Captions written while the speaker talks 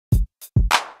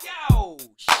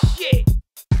shit.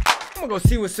 I'm gonna go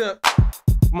see what's up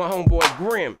with my homeboy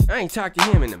Grim. I ain't talked to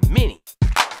him in a minute.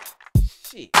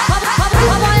 Shit.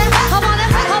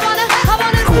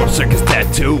 Corpse Circus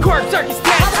tattoo. Corpse Circus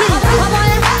tattoo.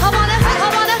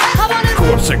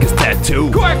 Corpse Circus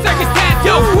tattoo. Corpse Circus tattoo.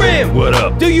 Yo, Grim. What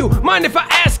up? Do you mind if I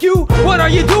ask you, what are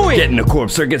you doing? Getting a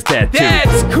Corpse Circus tattoo.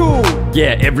 That's cool.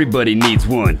 Yeah, everybody needs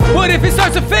one. What if it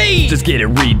starts to fade? Just get it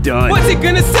redone. What's it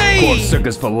gonna say? Corpse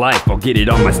Circus for life, I'll get it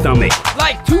on my stomach.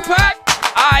 Like Tupac?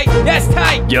 Aight, that's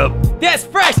tight. Yup. That's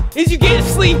fresh. Is you getting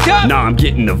sleeved up? Nah, I'm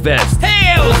getting a vest.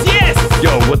 Hells yes!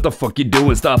 Yo, what the fuck you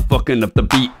doing? Stop fucking up the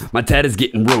beat. My tat is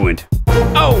getting ruined.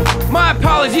 Oh, my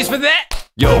apologies for that.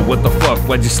 Yo, what the fuck?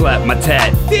 Why'd you slap my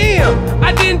tat? Damn,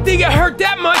 I didn't think it hurt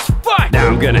that much. Fuck. Now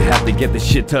I'm gonna have to get this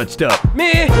shit touched up.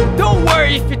 Man, don't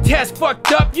worry if your tat's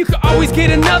fucked up. You can always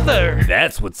get another.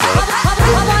 That's what's up.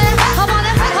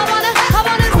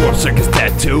 Corpse Circus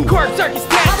tattoo. Corpse Circus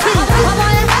tattoo.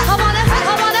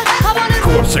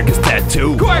 Corpse Circus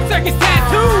tattoo. Corpse Circus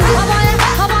tattoo.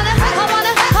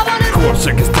 Corpse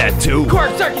Circus tattoo.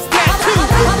 Corpse Circus tattoo.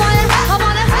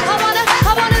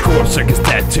 Corpse Circus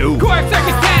tattoo. Corpse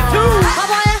Circus tattoo.